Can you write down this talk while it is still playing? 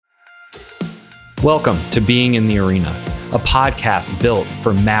Welcome to Being in the Arena, a podcast built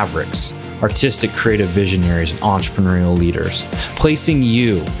for mavericks, artistic creative visionaries, and entrepreneurial leaders, placing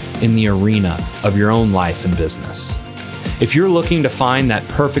you in the arena of your own life and business. If you're looking to find that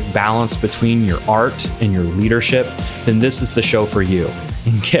perfect balance between your art and your leadership, then this is the show for you.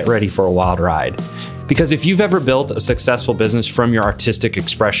 And get ready for a wild ride. Because if you've ever built a successful business from your artistic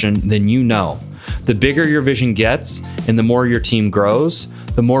expression, then you know the bigger your vision gets and the more your team grows,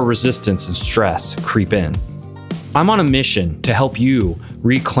 the more resistance and stress creep in. I'm on a mission to help you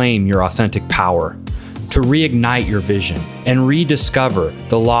reclaim your authentic power, to reignite your vision, and rediscover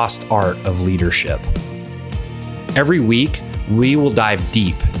the lost art of leadership. Every week, we will dive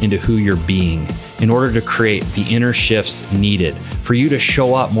deep into who you're being in order to create the inner shifts needed for you to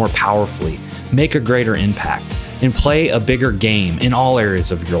show up more powerfully, make a greater impact, and play a bigger game in all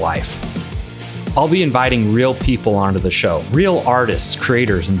areas of your life. I'll be inviting real people onto the show, real artists,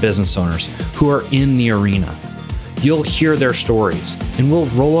 creators, and business owners who are in the arena. You'll hear their stories, and we'll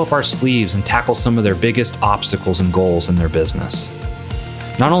roll up our sleeves and tackle some of their biggest obstacles and goals in their business.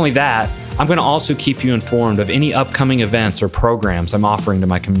 Not only that, I'm going to also keep you informed of any upcoming events or programs I'm offering to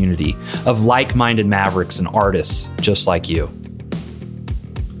my community of like-minded mavericks and artists just like you.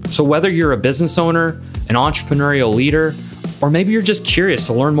 So whether you're a business owner, an entrepreneurial leader, or maybe you're just curious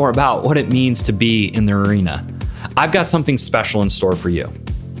to learn more about what it means to be in the arena, I've got something special in store for you.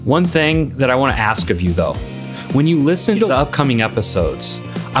 One thing that I want to ask of you though, when you listen to the upcoming episodes,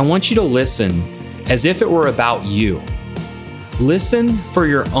 I want you to listen as if it were about you. Listen for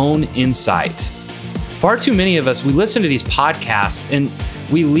your own insight. Far too many of us, we listen to these podcasts and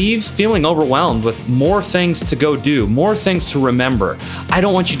we leave feeling overwhelmed with more things to go do, more things to remember. I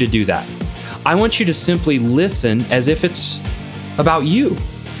don't want you to do that. I want you to simply listen as if it's about you,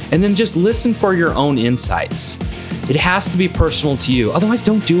 and then just listen for your own insights. It has to be personal to you. Otherwise,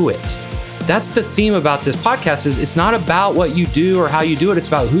 don't do it. That's the theme about this podcast is it's not about what you do or how you do it. It's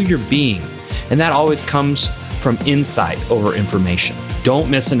about who you're being. And that always comes from insight over information. Don't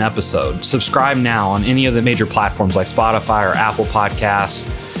miss an episode. Subscribe now on any of the major platforms like Spotify or Apple Podcasts,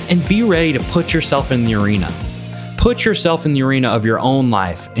 and be ready to put yourself in the arena. Put yourself in the arena of your own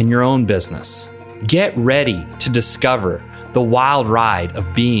life and your own business. Get ready to discover the wild ride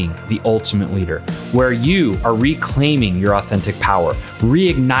of being the ultimate leader, where you are reclaiming your authentic power,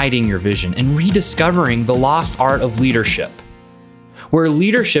 reigniting your vision, and rediscovering the lost art of leadership. Where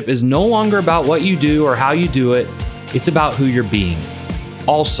leadership is no longer about what you do or how you do it, it's about who you're being.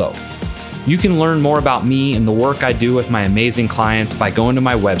 Also, you can learn more about me and the work I do with my amazing clients by going to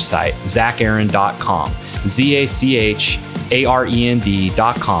my website, zacharend.com,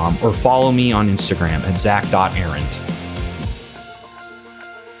 ZACHAREND.com, or follow me on Instagram at zach.arend.